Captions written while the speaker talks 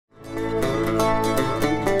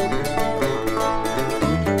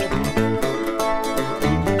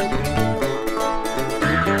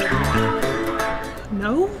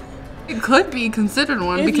would be considered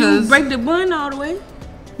one if because you break the bun all the way.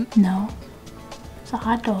 No. It's a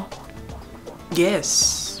hot dog.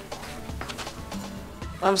 Yes.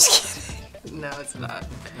 I'm just kidding. No, it's not.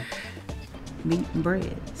 Meat and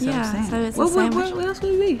bread. So Yeah, I'm saying. so it's a sandwich. What else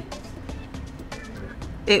would it be?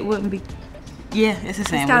 It wouldn't be. Yeah, it's a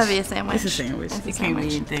sandwich. It's gotta be a sandwich. It's a sandwich. It's a It can't be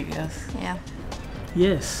sandwich. anything else. Yeah.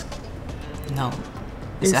 Yes. No.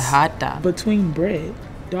 It's a hot dog. Between bread.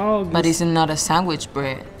 Dog. But it's not a sandwich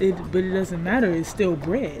bread. But it doesn't matter. It's still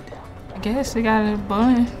bread. I guess we got a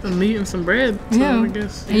bun. some meat and some bread. So Yeah. I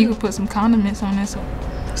guess. And you could put some condiments on it. So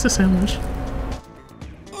It's a sandwich.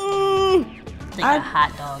 I think a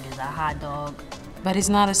hot dog is a hot dog. but it's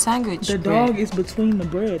not a sandwich The bread. dog is between the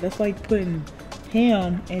bread. That's like putting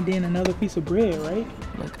ham and then another piece of bread, right?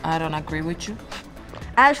 Look, I don't agree with you.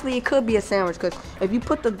 Actually, it could be a sandwich because if you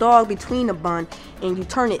put the dog between the bun and you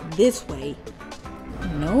turn it this way,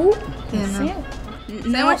 No.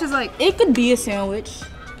 Sandwich is like It could be a sandwich.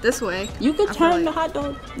 this way. You could I feel turn the like- hot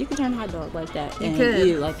dog. You could turn the hot dog like that and could.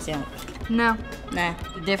 eat it like a sandwich. No. Nah.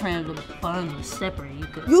 The difference of the bun is separate. You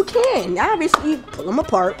could. you can. Obviously, you pull them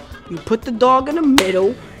apart. You put the dog in the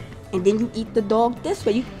middle, and then you eat the dog this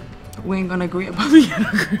way. We ain't gonna agree about We gotta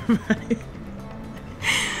agree about it.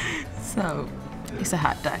 So it's a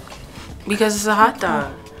hot dog. Because it's a hot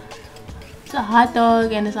dog. It's a hot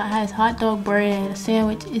dog and it has hot dog bread. A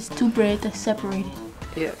sandwich is two bread that's separated.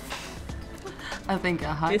 Yeah. I think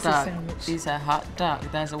a hot It's a dog sandwich. is a hot dog.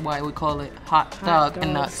 That's why we call it hot dog and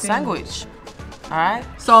dog not sandwich. sandwich. Alright?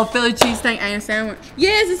 So a Philly cheesesteak ain't a sandwich. Yeah,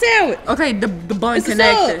 it's a sandwich. Okay, the bun It's a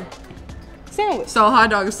connected. Sandwich. So a hot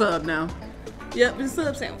dog is sub now. Yep, it's a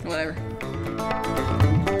sub sandwich. Whatever.